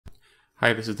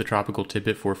Hi, this is the Tropical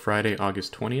Tidbit for Friday,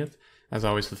 August 20th. As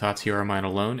always, the thoughts here are mine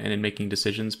alone, and in making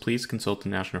decisions, please consult the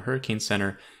National Hurricane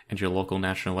Center and your local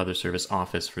National Weather Service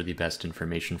office for the best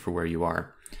information for where you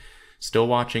are. Still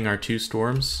watching our two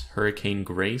storms, Hurricane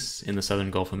Grace in the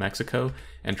southern Gulf of Mexico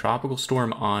and Tropical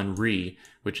Storm Henri,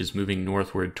 which is moving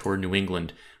northward toward New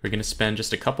England. We're going to spend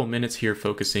just a couple minutes here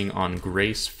focusing on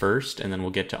Grace first, and then we'll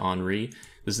get to Henri.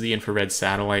 This is the infrared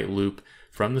satellite loop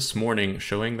from this morning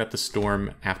showing that the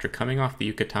storm, after coming off the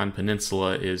Yucatan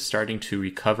Peninsula, is starting to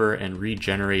recover and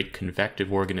regenerate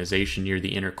convective organization near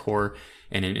the inner core.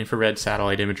 And in infrared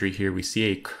satellite imagery here, we see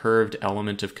a curved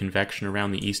element of convection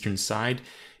around the eastern side,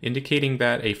 indicating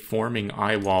that a forming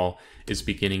eye wall is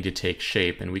beginning to take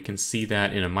shape. And we can see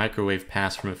that in a microwave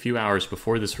pass from a few hours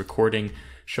before this recording,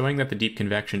 showing that the deep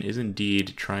convection is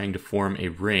indeed trying to form a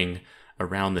ring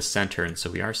around the center. And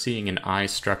so we are seeing an eye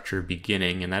structure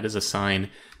beginning, and that is a sign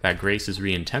that Grace is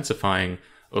re-intensifying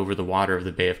over the water of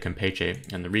the Bay of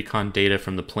Campeche. And the recon data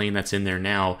from the plane that's in there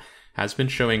now has been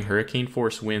showing hurricane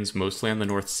force winds mostly on the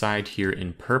north side here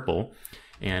in purple.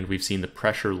 And we've seen the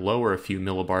pressure lower a few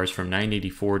millibars from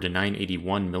 984 to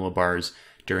 981 millibars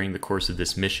during the course of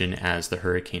this mission as the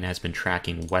hurricane has been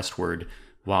tracking westward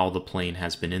while the plane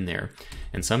has been in there.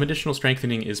 And some additional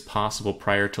strengthening is possible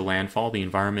prior to landfall. The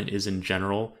environment is in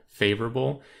general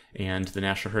favorable, and the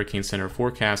National Hurricane Center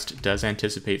forecast does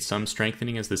anticipate some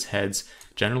strengthening as this heads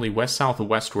generally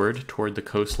west-southwestward toward the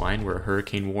coastline where a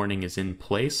hurricane warning is in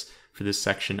place for this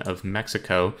section of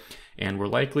Mexico. And we're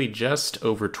likely just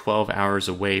over 12 hours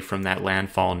away from that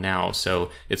landfall now,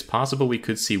 so it's possible we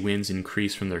could see winds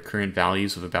increase from their current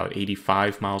values of about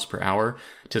 85 miles per hour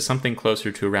to something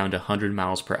closer to around 100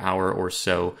 miles per hour or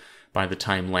so by the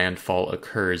time landfall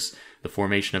occurs. The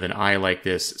formation of an eye like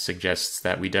this suggests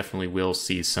that we definitely will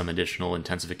see some additional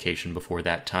intensification before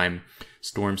that time.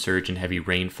 Storm surge and heavy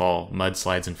rainfall,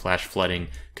 mudslides and flash flooding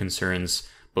concerns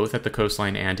both at the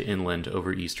coastline and inland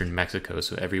over eastern Mexico.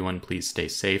 So everyone please stay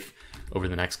safe over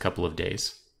the next couple of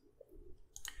days.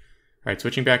 All right,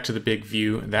 switching back to the big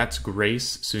view, that's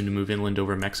Grace, soon to move inland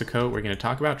over Mexico. We're going to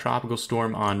talk about Tropical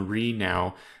Storm Henri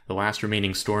now, the last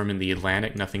remaining storm in the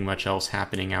Atlantic. Nothing much else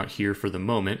happening out here for the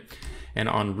moment. And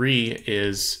Henri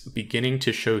is beginning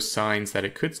to show signs that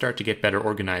it could start to get better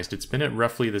organized. It's been at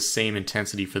roughly the same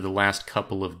intensity for the last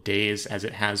couple of days as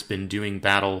it has been doing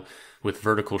battle with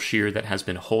vertical shear that has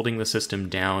been holding the system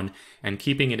down and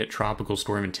keeping it at tropical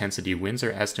storm intensity. Winds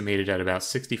are estimated at about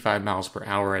 65 miles per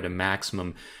hour at a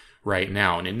maximum right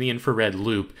now. And in the infrared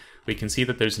loop, we can see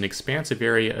that there's an expansive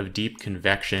area of deep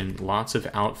convection, lots of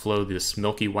outflow, this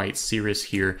milky white cirrus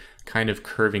here kind of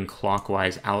curving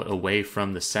clockwise out away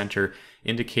from the center,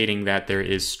 indicating that there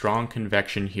is strong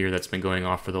convection here that's been going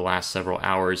off for the last several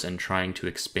hours and trying to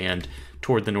expand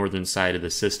toward the northern side of the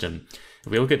system.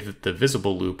 If we look at the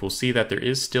visible loop, we'll see that there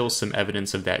is still some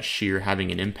evidence of that shear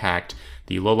having an impact.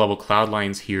 The low-level cloud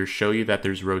lines here show you that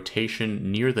there's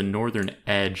rotation near the northern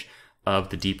edge of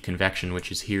the deep convection,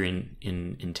 which is here in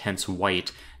intense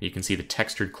white. You can see the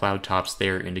textured cloud tops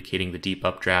there indicating the deep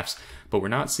updrafts, but we're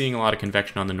not seeing a lot of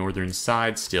convection on the northern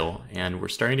side still, and we're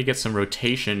starting to get some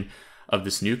rotation of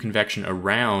this new convection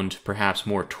around, perhaps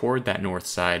more toward that north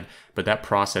side, but that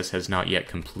process has not yet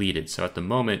completed. So at the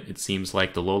moment, it seems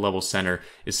like the low-level center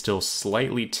is still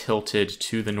slightly tilted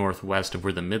to the northwest of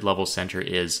where the mid-level center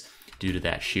is due to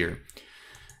that shear.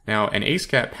 Now, an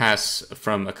ASCAP pass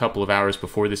from a couple of hours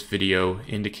before this video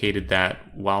indicated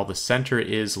that while the center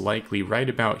is likely right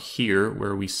about here,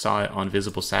 where we saw it on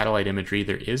visible satellite imagery,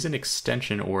 there is an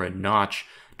extension or a notch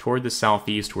toward the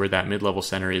southeast where that mid-level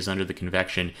center is under the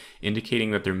convection, indicating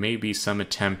that there may be some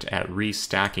attempt at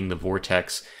restacking the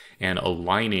vortex and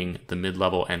aligning the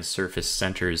mid-level and surface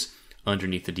centers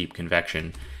underneath the deep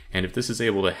convection. And if this is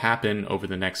able to happen over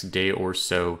the next day or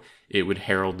so, it would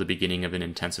herald the beginning of an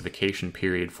intensification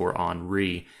period for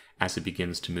Henri as it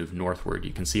begins to move northward.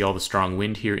 You can see all the strong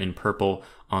wind here in purple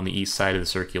on the east side of the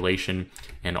circulation,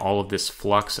 and all of this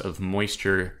flux of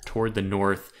moisture toward the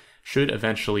north should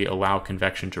eventually allow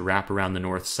convection to wrap around the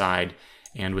north side,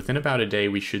 and within about a day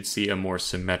we should see a more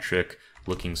symmetric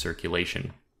looking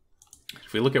circulation.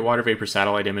 If we look at water vapor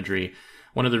satellite imagery,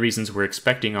 one of the reasons we're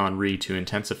expecting Henri to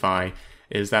intensify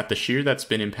is that the shear that's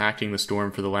been impacting the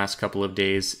storm for the last couple of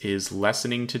days is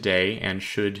lessening today and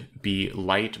should be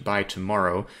light by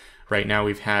tomorrow. Right now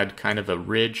we've had kind of a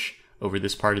ridge over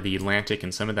this part of the Atlantic,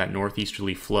 and some of that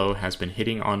northeasterly flow has been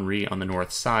hitting Henri on the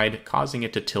north side, causing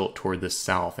it to tilt toward the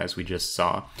south, as we just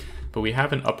saw. But we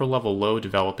have an upper level low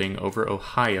developing over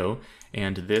Ohio,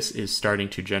 and this is starting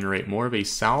to generate more of a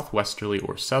southwesterly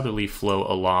or southerly flow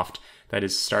aloft that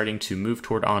is starting to move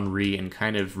toward Henri and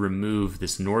kind of remove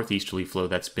this northeasterly flow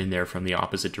that's been there from the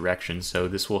opposite direction. So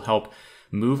this will help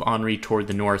move Henri toward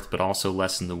the north, but also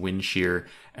lessen the wind shear,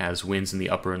 as winds in the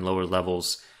upper and lower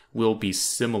levels will be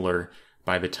similar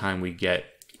by the time we get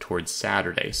towards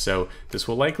Saturday. So this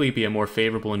will likely be a more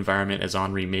favorable environment as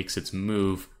Henri makes its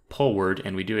move poleward,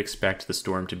 and we do expect the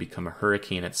storm to become a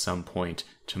hurricane at some point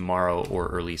tomorrow or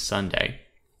early Sunday.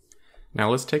 Now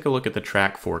let's take a look at the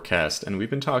track forecast, and we've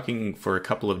been talking for a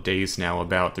couple of days now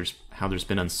about how there's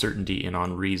been uncertainty in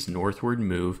Henri's northward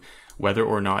move, whether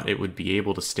or not it would be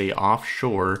able to stay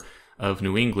offshore of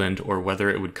New England or whether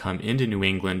it would come into New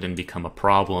England and become a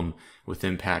problem with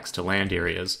impacts to land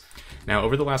areas. Now,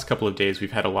 over the last couple of days,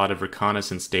 we've had a lot of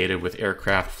reconnaissance data with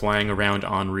aircraft flying around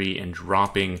Henri and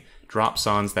dropping drop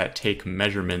sondes that take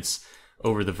measurements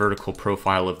over the vertical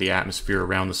profile of the atmosphere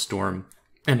around the storm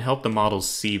and help the models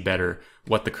see better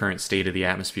what the current state of the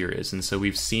atmosphere is. And so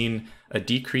we've seen a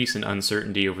decrease in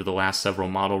uncertainty over the last several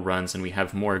model runs, and we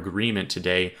have more agreement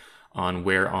today on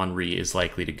where Henri is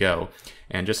likely to go.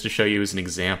 And just to show you as an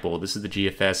example, this is the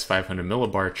GFS 500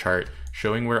 millibar chart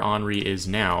showing where Henri is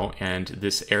now, and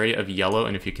this area of yellow,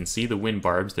 and if you can see the wind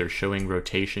barbs, they're showing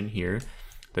rotation here.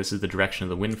 This is the direction of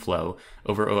the wind flow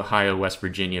over Ohio, West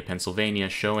Virginia, Pennsylvania,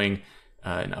 showing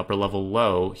an upper level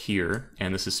low here,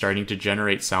 and this is starting to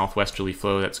generate southwesterly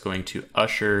flow that's going to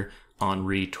usher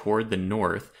Henri toward the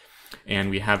north. And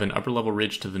we have an upper level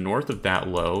ridge to the north of that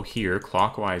low here,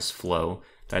 clockwise flow,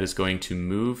 that is going to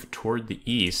move toward the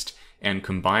east and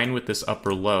combine with this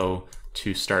upper low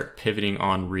to start pivoting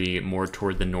Henri more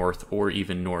toward the north or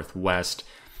even northwest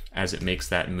as it makes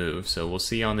that move. So we'll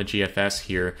see on the GFS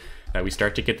here that we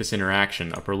start to get this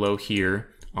interaction, upper low here,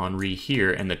 Henri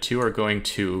here, and the two are going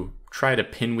to try to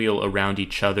pinwheel around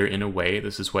each other in a way.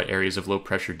 This is what areas of low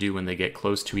pressure do when they get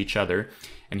close to each other.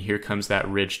 And here comes that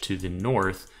ridge to the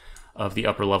north of the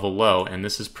upper level low, and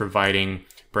this is providing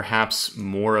perhaps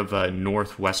more of a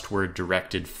northwestward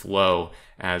directed flow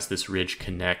as this ridge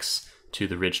connects to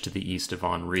the ridge to the east of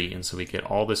Henri. And so we get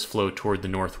all this flow toward the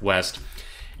northwest,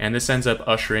 and this ends up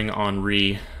ushering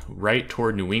Henri right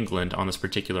toward New England on this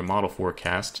particular model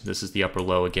forecast. This is the upper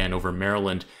low again over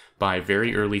Maryland by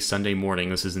very early Sunday morning.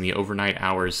 This is in the overnight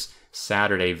hours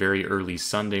Saturday, very early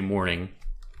Sunday morning.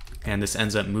 And this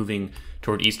ends up moving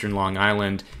toward eastern Long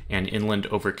Island and inland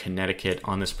over Connecticut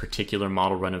on this particular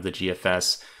model run of the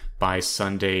GFS by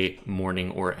Sunday morning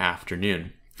or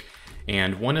afternoon.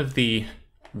 And one of the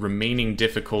remaining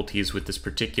difficulties with this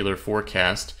particular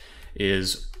forecast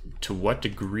is to what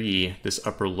degree this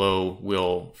upper low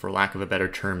will, for lack of a better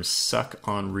term, suck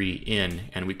Henri in.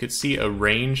 And we could see a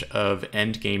range of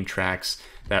endgame tracks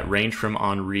that range from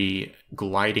Henri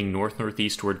gliding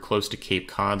north-northeastward close to Cape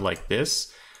Cod like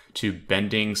this, to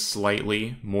bending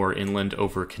slightly more inland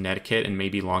over Connecticut and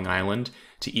maybe Long Island,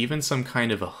 to even some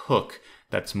kind of a hook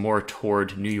that's more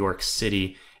toward New York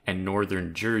City and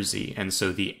northern Jersey. And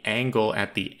so the angle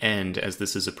at the end as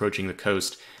this is approaching the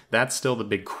coast, that's still the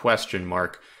big question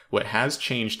mark. What has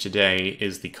changed today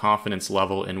is the confidence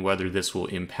level in whether this will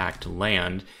impact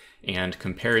land, and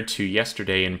compared to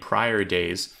yesterday and prior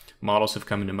days, models have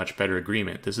come into much better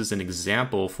agreement. This is an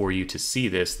example for you to see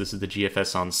this. This is the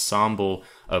GFS ensemble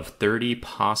of 30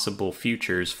 possible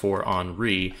futures for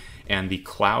Henri, and the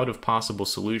cloud of possible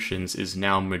solutions is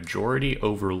now majority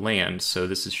over land. So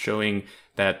this is showing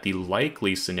that the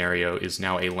likely scenario is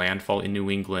now a landfall in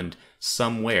New England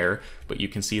somewhere, but you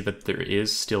can see that there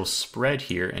is still spread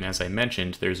here, and as I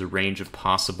mentioned, there's a range of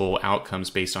possible outcomes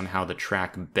based on how the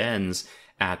track bends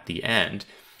at the end,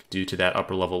 due to that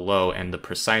upper level low and the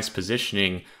precise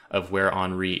positioning of where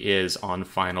Henri is on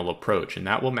final approach. And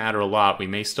that will matter a lot. We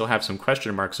may still have some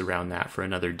question marks around that for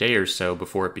another day or so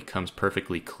before it becomes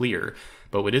perfectly clear.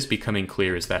 But what is becoming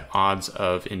clear is that odds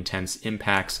of intense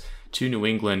impacts to New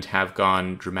England have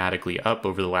gone dramatically up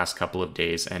over the last couple of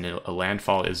days, and a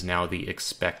landfall is now the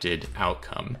expected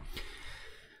outcome.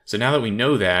 So now that we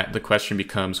know that, the question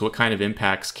becomes, what kind of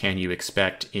impacts can you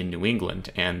expect in New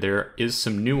England? And there is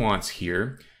some nuance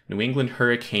here. New England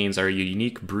hurricanes are a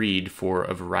unique breed for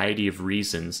a variety of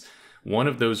reasons. One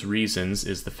of those reasons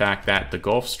is the fact that the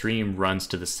Gulf Stream runs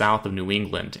to the south of New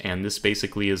England, and this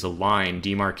basically is a line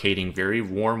demarcating very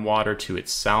warm water to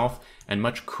its south and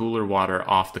much cooler water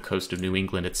off the coast of New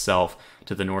England itself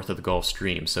to the north of the Gulf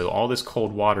Stream. So all this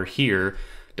cold water here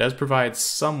does provide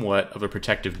somewhat of a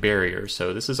protective barrier.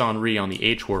 So this is Henri on the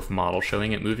H-Wharf model,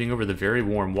 showing it moving over the very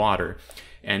warm water.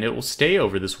 And it will stay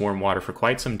over this warm water for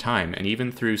quite some time. And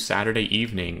even through Saturday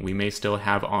evening, we may still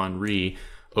have Henri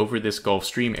over this Gulf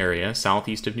Stream area,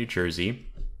 southeast of New Jersey.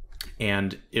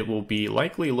 and it will be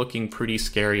likely looking pretty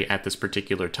scary at this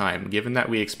particular time. Given that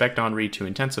we expect Henri to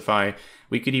intensify,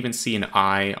 we could even see an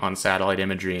eye on satellite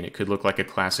imagery, and it could look like a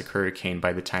classic hurricane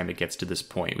by the time it gets to this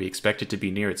point. We expect it to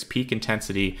be near its peak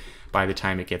intensity by the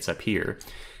time it gets up here.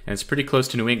 And it's pretty close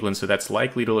to New England, so that's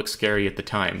likely to look scary at the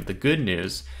time. The good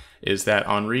news is that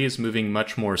Henri is moving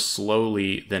much more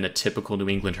slowly than a typical New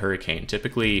England hurricane.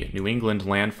 Typically, New England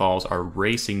landfalls are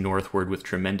racing northward with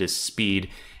tremendous speed,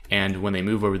 and when they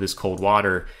move over this cold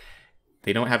water,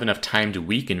 they don't have enough time to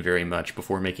weaken very much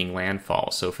before making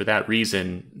landfall. So for that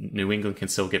reason, New England can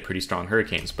still get pretty strong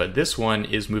hurricanes. But this one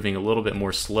is moving a little bit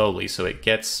more slowly. So it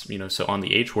gets, so on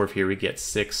the H-Wharf here, we get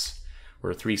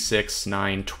 3, 6,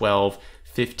 9, 12,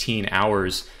 15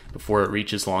 hours before it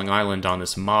reaches Long Island on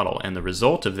this model. And the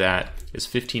result of that is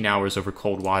 15 hours over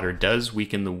cold water does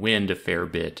weaken the wind a fair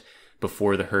bit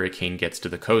before the hurricane gets to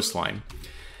the coastline.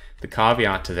 The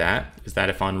caveat to that is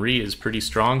that if Henri is pretty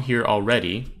strong here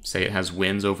already, say it has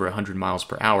winds over 100 miles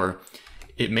per hour,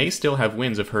 it may still have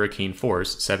winds of hurricane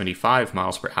force, 75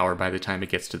 miles per hour by the time it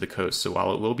gets to the coast. So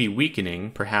while it will be weakening,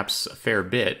 perhaps a fair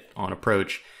bit on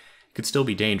approach, it could still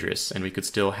be dangerous, and we could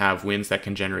still have winds that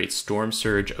can generate storm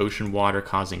surge, ocean water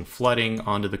causing flooding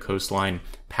onto the coastline,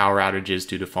 power outages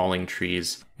due to falling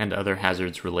trees, and other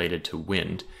hazards related to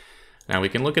wind. Now we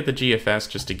can look at the GFS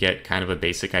just to get kind of a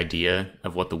basic idea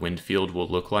of what the wind field will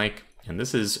look like. And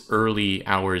this is early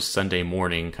hours Sunday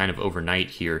morning, kind of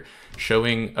overnight here,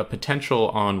 showing a potential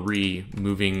Henri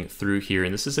moving through here.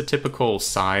 And this is a typical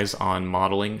size on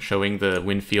modeling, showing the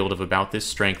wind field of about this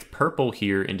strength. Purple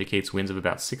here indicates winds of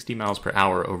about 60 miles per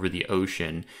hour over the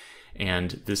ocean.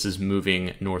 And this is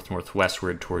moving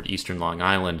north-northwestward toward eastern Long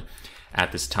Island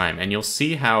at this time. And you'll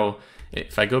see how,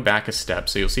 if I go back a step,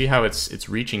 so you'll see how it's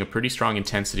reaching a pretty strong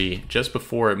intensity just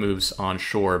before it moves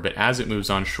onshore, but as it moves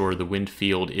onshore, the wind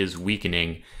field is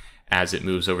weakening as it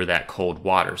moves over that cold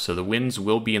water. So the winds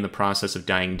will be in the process of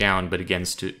dying down, but again,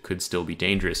 could still be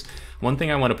dangerous. One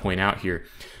thing I want to point out here,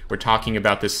 we're talking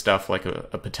about this stuff like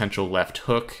a potential left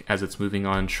hook as it's moving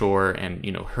onshore and,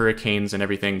 hurricanes and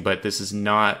everything, but this is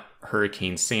not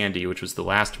Hurricane Sandy, which was the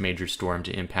last major storm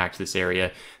to impact this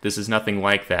area. This is nothing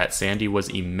like that. Sandy was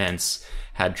immense,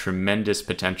 had tremendous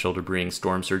potential to bring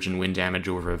storm surge and wind damage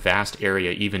over a vast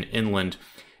area, even inland,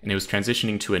 and it was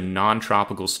transitioning to a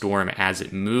non-tropical storm as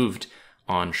it moved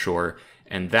onshore.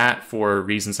 And that, for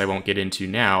reasons I won't get into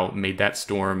now, made that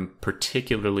storm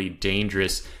particularly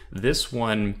dangerous. This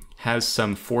one has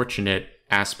some fortunate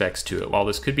aspects to it. While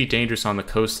this could be dangerous on the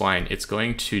coastline, it's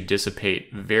going to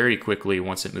dissipate very quickly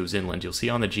once it moves inland. You'll see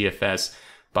on the GFS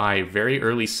by very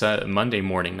early Monday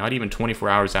morning, not even 24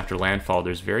 hours after landfall,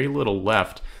 there's very little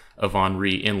left of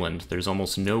Henri inland. There's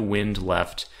almost no wind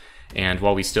left. And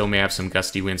while we still may have some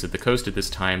gusty winds at the coast at this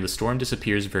time, the storm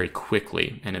disappears very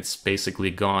quickly, and it's basically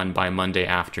gone by Monday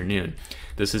afternoon.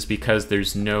 This is because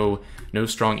there's no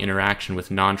strong interaction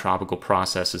with non-tropical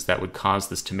processes that would cause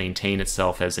this to maintain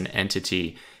itself as an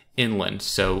entity inland.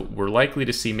 So we're likely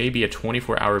to see maybe a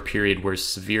 24-hour period where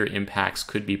severe impacts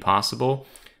could be possible,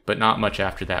 but not much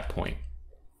after that point.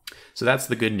 So that's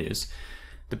the good news.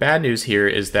 The bad news here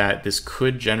is that this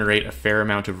could generate a fair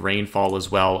amount of rainfall as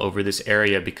well over this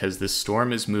area because this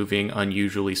storm is moving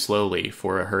unusually slowly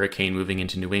for a hurricane moving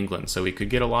into New England. So we could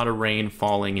get a lot of rain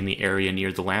falling in the area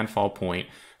near the landfall point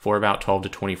for about 12 to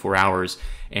 24 hours,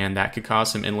 and that could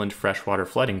cause some inland freshwater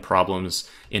flooding problems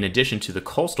in addition to the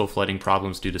coastal flooding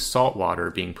problems due to salt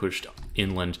water being pushed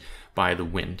inland by the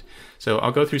wind. So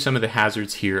I'll go through some of the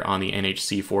hazards here on the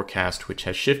NHC forecast, which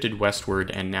has shifted westward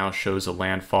and now shows a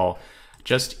landfall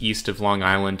just east of Long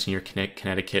Island near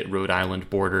Connecticut, Rhode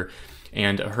Island border,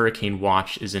 and a hurricane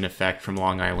watch is in effect from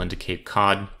Long Island to Cape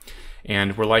Cod.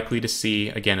 And we're likely to see,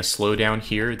 again, a slowdown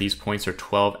here. These points are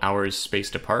 12 hours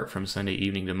spaced apart from Sunday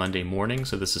evening to Monday morning,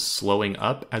 so this is slowing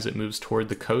up as it moves toward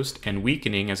the coast and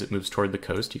weakening as it moves toward the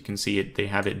coast. You can see it; they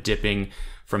have it dipping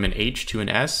from an H to an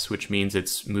S, which means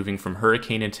it's moving from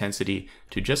hurricane intensity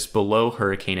to just below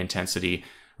hurricane intensity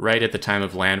right at the time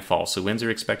of landfall. So winds are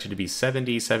expected to be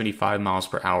 70, 75 miles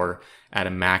per hour at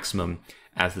a maximum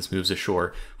as this moves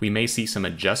ashore. We may see some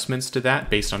adjustments to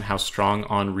that based on how strong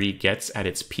Henri gets at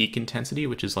its peak intensity,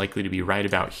 which is likely to be right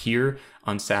about here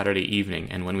on Saturday evening.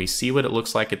 And when we see what it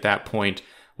looks like at that point,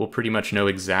 we'll pretty much know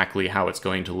exactly how it's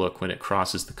going to look when it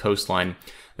crosses the coastline.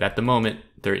 But at the moment,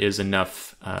 there is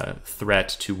enough threat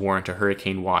to warrant a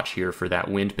hurricane watch here for that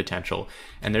wind potential.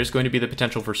 And there's going to be the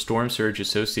potential for storm surge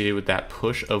associated with that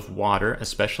push of water,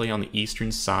 especially on the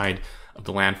eastern side of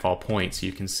the landfall point. So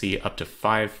you can see up to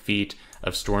 5 feet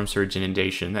of storm surge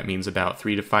inundation. That means about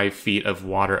 3 to 5 feet of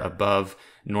water above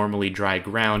normally dry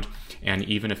ground, and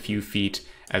even a few feet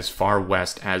as far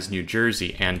west as New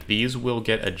Jersey. And these will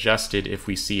get adjusted if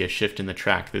we see a shift in the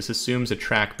track. This assumes a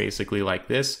track basically like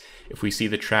this. If we see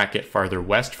the track get farther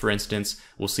west, for instance,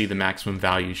 we'll see the maximum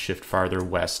values shift farther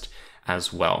west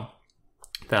as well.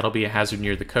 That'll be a hazard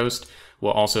near the coast.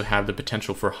 We'll also have the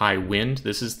potential for high wind.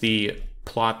 This is the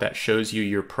plot that shows you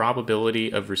your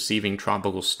probability of receiving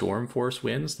tropical storm force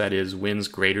winds, that is winds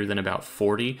greater than about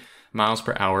 40 miles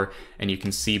per hour. And you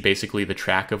can see basically the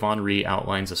track of Henri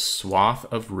outlines a swath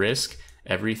of risk.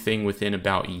 Everything within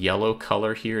about yellow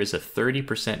color here is a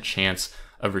 30% chance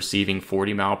of receiving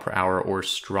 40 mile per hour or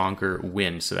stronger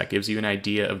wind. So that gives you an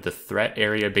idea of the threat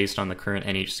area based on the current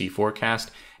NHC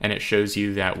forecast. And it shows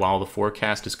you that while the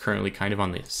forecast is currently kind of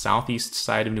on the southeast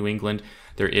side of New England,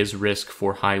 there is risk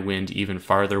for high wind even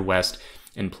farther west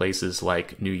in places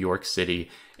like New York City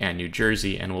and New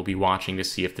Jersey. And we'll be watching to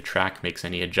see if the track makes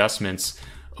any adjustments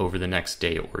over the next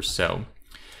day or so.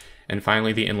 And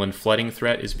finally, the inland flooding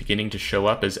threat is beginning to show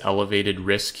up as elevated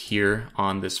risk here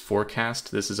on this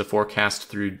forecast. This is a forecast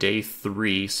through day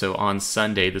 3, so on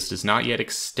Sunday. This does not yet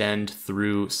extend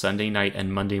through Sunday night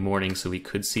and Monday morning, so we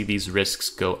could see these risks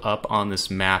go up on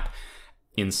this map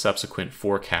in subsequent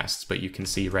forecasts. But you can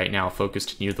see right now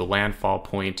focused near the landfall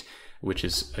point, which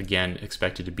is again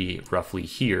expected to be roughly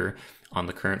here on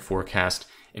the current forecast,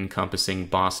 encompassing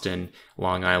Boston,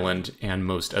 Long Island, and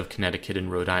most of Connecticut and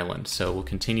Rhode Island. So we'll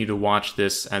continue to watch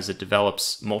this as it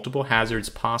develops. Multiple hazards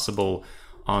possible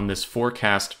on this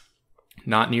forecast.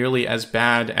 Not nearly as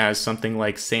bad as something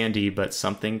like Sandy, but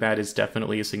something that is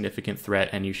definitely a significant threat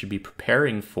and you should be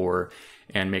preparing for,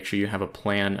 and make sure you have a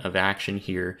plan of action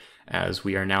here, as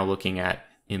we are now looking at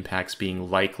impacts being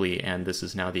likely, and this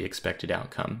is now the expected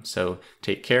outcome. So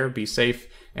take care, be safe,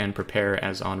 and prepare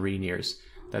as Henri nears.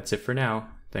 That's it for now.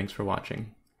 Thanks for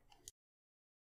watching.